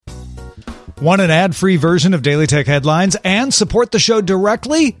Want an ad-free version of Daily Tech Headlines and support the show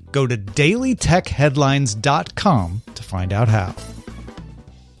directly? Go to dailytechheadlines.com to find out how.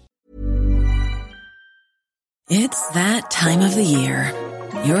 It's that time of the year.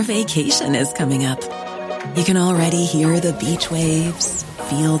 Your vacation is coming up. You can already hear the beach waves,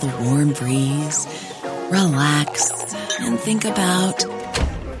 feel the warm breeze, relax, and think about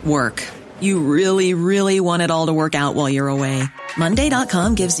work. You really, really want it all to work out while you're away.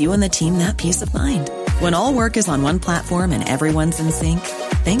 Monday.com gives you and the team that peace of mind. When all work is on one platform and everyone's in sync,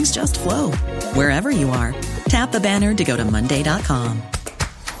 things just flow. Wherever you are, tap the banner to go to Monday.com.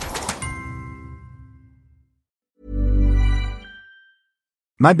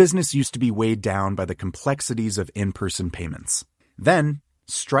 My business used to be weighed down by the complexities of in-person payments. Then,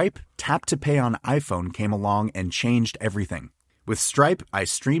 Stripe Tap to Pay on iPhone came along and changed everything. With Stripe, I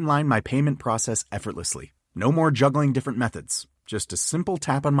streamlined my payment process effortlessly. No more juggling different methods. Just a simple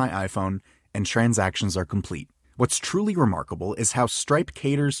tap on my iPhone and transactions are complete. What's truly remarkable is how Stripe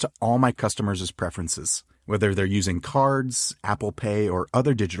caters to all my customers' preferences. Whether they're using cards, Apple Pay, or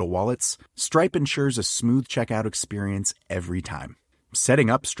other digital wallets, Stripe ensures a smooth checkout experience every time. Setting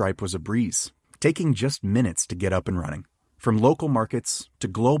up Stripe was a breeze, taking just minutes to get up and running. From local markets to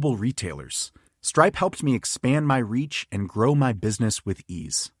global retailers, Stripe helped me expand my reach and grow my business with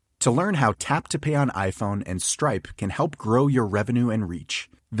ease. To learn how Tap to Pay on iPhone and Stripe can help grow your revenue and reach,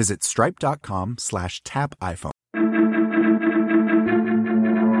 visit stripe.com/tapiphone.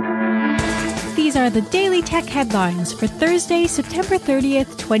 These are the Daily Tech Headlines for Thursday, September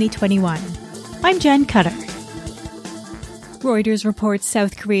 30th, 2021. I'm Jen Cutter. Reuters reports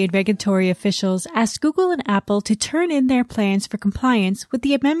South Korean regulatory officials asked Google and Apple to turn in their plans for compliance with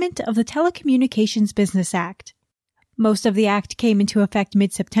the amendment of the Telecommunications Business Act. Most of the act came into effect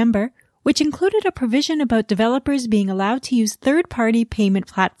mid-September, which included a provision about developers being allowed to use third-party payment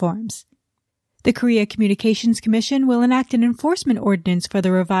platforms. The Korea Communications Commission will enact an enforcement ordinance for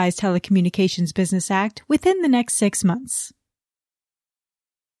the revised Telecommunications Business Act within the next 6 months.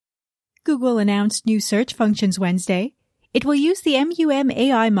 Google announced new search functions Wednesday. It will use the MUM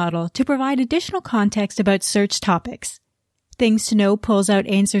AI model to provide additional context about search topics. Things to Know pulls out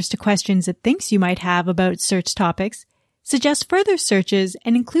answers to questions it thinks you might have about search topics, suggests further searches,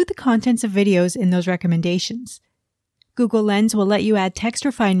 and include the contents of videos in those recommendations. Google Lens will let you add text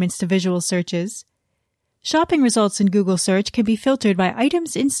refinements to visual searches. Shopping results in Google Search can be filtered by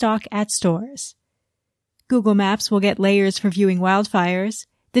items in stock at stores. Google Maps will get layers for viewing wildfires,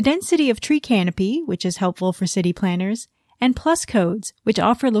 the density of tree canopy, which is helpful for city planners, and plus codes, which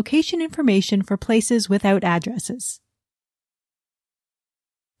offer location information for places without addresses.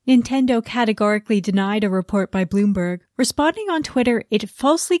 Nintendo categorically denied a report by Bloomberg. Responding on Twitter, it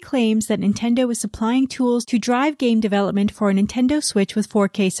falsely claims that Nintendo is supplying tools to drive game development for a Nintendo Switch with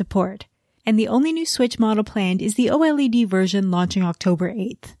 4K support, and the only new Switch model planned is the OLED version launching October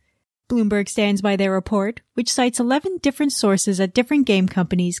 8th. Bloomberg stands by their report, which cites 11 different sources at different game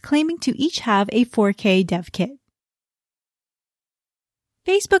companies claiming to each have a 4K dev kit.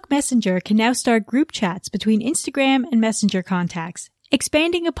 Facebook Messenger can now start group chats between Instagram and Messenger contacts,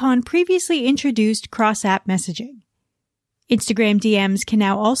 expanding upon previously introduced cross-app messaging. Instagram DMs can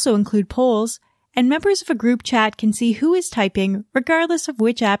now also include polls, and members of a group chat can see who is typing regardless of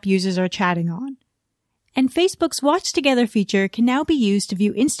which app users are chatting on. And Facebook's Watch Together feature can now be used to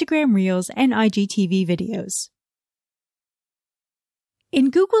view Instagram Reels and IGTV videos. In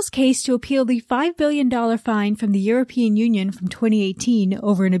Google's case to appeal the $5 billion fine from the European Union from 2018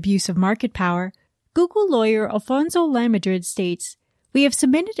 over an abuse of market power, Google lawyer Alfonso Lamadrid states, "We have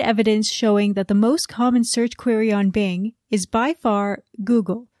submitted evidence showing that the most common search query on Bing is by far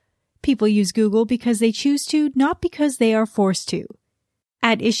Google. People use Google because they choose to, not because they are forced to."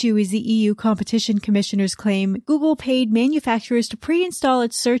 At issue is the EU Competition Commissioner's claim Google paid manufacturers to pre-install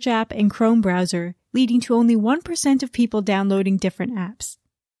its search app and Chrome browser, leading to only 1% of people downloading different apps.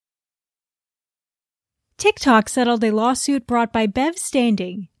 TikTok settled a lawsuit brought by Bev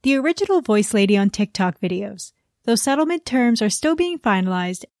Standing, the original voice lady on TikTok videos, though settlement terms are still being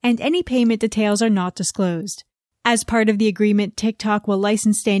finalized and any payment details are not disclosed. As part of the agreement, TikTok will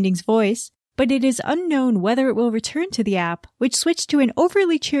license Standing's voice, but it is unknown whether it will return to the app, which switched to an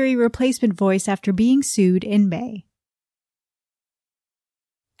overly cheery replacement voice after being sued in May.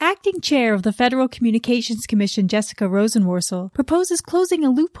 Acting Chair of the Federal Communications Commission Jessica Rosenworcel proposes closing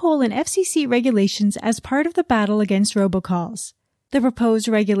a loophole in FCC regulations as part of the battle against robocalls. The proposed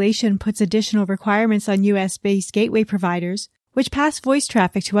regulation puts additional requirements on U.S.-based gateway providers, which pass voice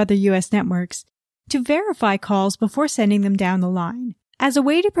traffic to other U.S. networks, to verify calls before sending them down the line, as a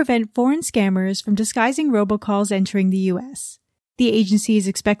way to prevent foreign scammers from disguising robocalls entering the U.S. The agency is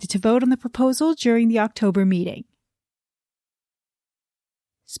expected to vote on the proposal during the October meeting.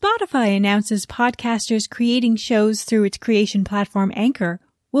 Spotify announces podcasters creating shows through its creation platform Anchor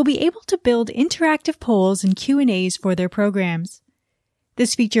will be able to build interactive polls and Q&As for their programs.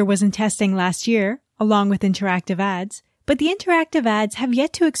 This feature was in testing last year, along with interactive ads, but the interactive ads have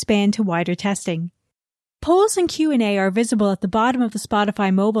yet to expand to wider testing. Polls and Q&A are visible at the bottom of the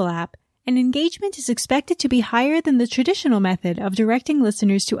Spotify mobile app, and engagement is expected to be higher than the traditional method of directing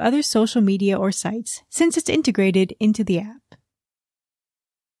listeners to other social media or sites, since it's integrated into the app.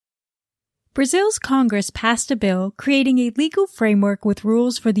 Brazil's Congress passed a bill creating a legal framework with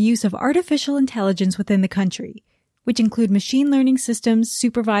rules for the use of artificial intelligence within the country, which include machine learning systems,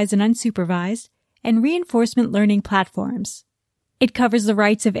 supervised and unsupervised, and reinforcement learning platforms. It covers the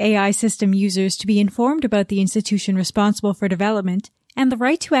rights of AI system users to be informed about the institution responsible for development and the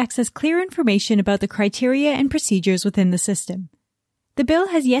right to access clear information about the criteria and procedures within the system. The bill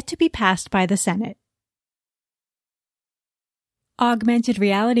has yet to be passed by the Senate. Augmented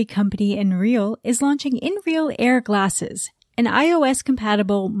reality company Nreal is launching Nreal Air glasses, an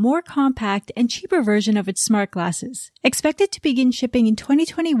iOS-compatible, more compact, and cheaper version of its smart glasses, expected to begin shipping in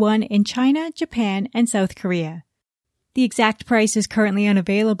 2021 in China, Japan, and South Korea. The exact price is currently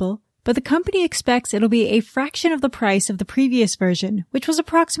unavailable, but the company expects it'll be a fraction of the price of the previous version, which was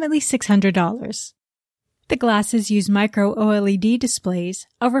approximately $600. The glasses use micro OLED displays,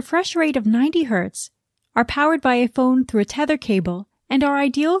 a refresh rate of 90 Hz, are powered by a phone through a tether cable, and are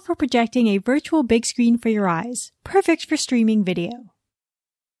ideal for projecting a virtual big screen for your eyes, perfect for streaming video.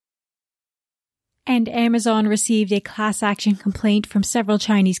 And Amazon received a class action complaint from several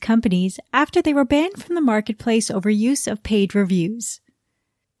Chinese companies after they were banned from the marketplace over use of paid reviews.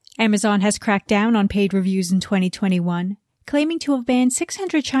 Amazon has cracked down on paid reviews in 2021, claiming to have banned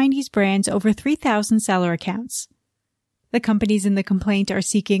 600 Chinese brands over 3,000 seller accounts. The companies in the complaint are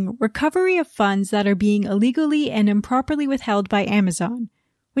seeking recovery of funds that are being illegally and improperly withheld by Amazon,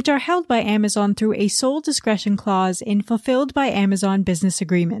 which are held by Amazon through a sole discretion clause in Fulfilled by Amazon business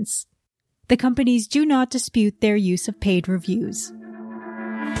agreements. The companies do not dispute their use of paid reviews.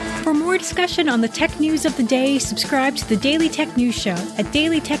 For more discussion on the tech news of the day, subscribe to the Daily Tech News Show at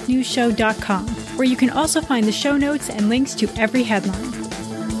dailytechnewsshow.com, where you can also find the show notes and links to every headline.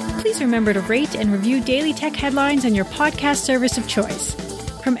 Please remember to rate and review Daily Tech Headlines on your podcast service of choice.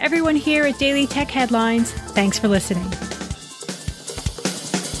 From everyone here at Daily Tech Headlines, thanks for listening.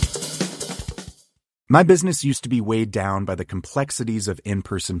 My business used to be weighed down by the complexities of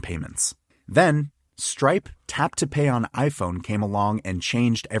in-person payments. Then, Stripe Tap to Pay on iPhone came along and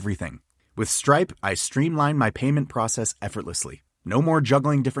changed everything. With Stripe, I streamlined my payment process effortlessly. No more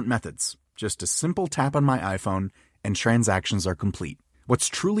juggling different methods. Just a simple tap on my iPhone and transactions are complete. What's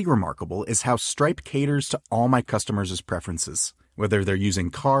truly remarkable is how Stripe caters to all my customers' preferences. Whether they're using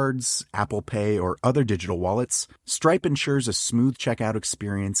cards, Apple Pay, or other digital wallets, Stripe ensures a smooth checkout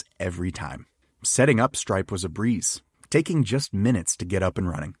experience every time. Setting up Stripe was a breeze, taking just minutes to get up and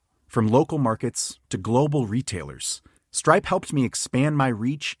running. From local markets to global retailers, Stripe helped me expand my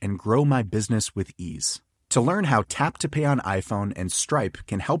reach and grow my business with ease. To learn how Tap to Pay on iPhone and Stripe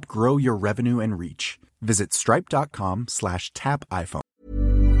can help grow your revenue and reach, visit stripe.com/tapiphone.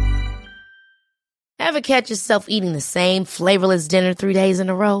 Ever catch yourself eating the same flavorless dinner 3 days in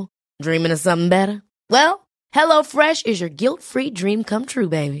a row? Dreaming of something better? Well, HelloFresh is your guilt-free dream come true,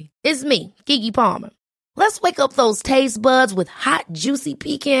 baby. It's me, Keke Palmer. Let's wake up those taste buds with hot, juicy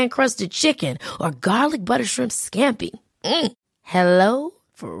pecan-crusted chicken or garlic butter shrimp scampi. Hello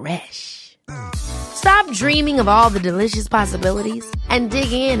Fresh. Stop dreaming of all the delicious possibilities and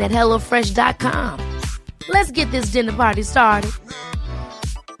dig in at HelloFresh.com. Let's get this dinner party started.